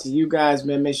shout out to you guys,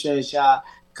 man. Make sure y'all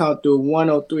come through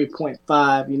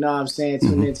 103.5, you know what I'm saying?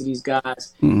 Tune into these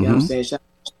guys. You know what I'm saying? Shout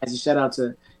out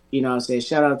to, you know what I'm saying?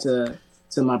 Shout out to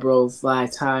my bro Fly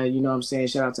Ty, you know what I'm saying?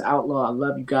 Shout out to Outlaw. I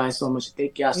love you guys so much.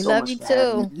 Thank y'all so much. We love you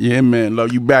too. Yeah, man.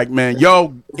 Love you back, man.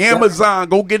 Yo, Amazon,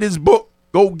 go get his book.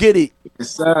 Go get it.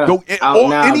 Yes, sir. Go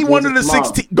any one of the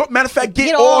 16. Matter of fact,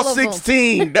 get all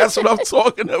 16. That's what I'm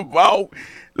talking about.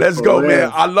 Let's go,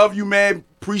 man. I love you, man.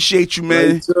 Appreciate you,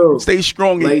 man. Stay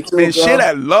strong, man. Share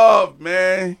that love,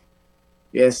 man.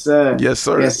 Yes, sir. Yes,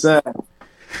 sir. Yes, sir.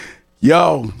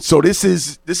 Yo, so this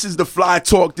is the Fly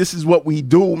Talk. This is what we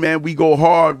do, man. We go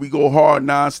hard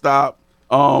nonstop.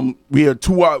 We are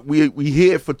 2 hours. We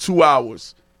here for 2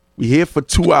 hours. We here for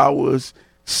 2 hours.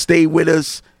 Stay with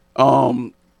us.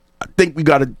 I think we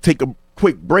got to take a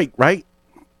quick break, right?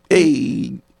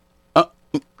 Hey,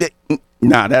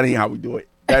 nah, that ain't how we do it.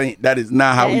 That is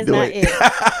not how we do it.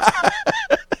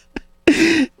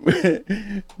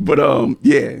 But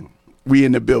yeah, we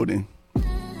in the building.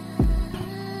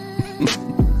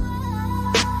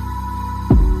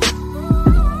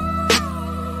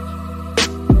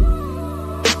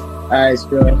 All right,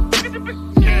 bro.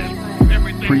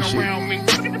 Appreciate it.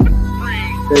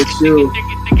 Thank you.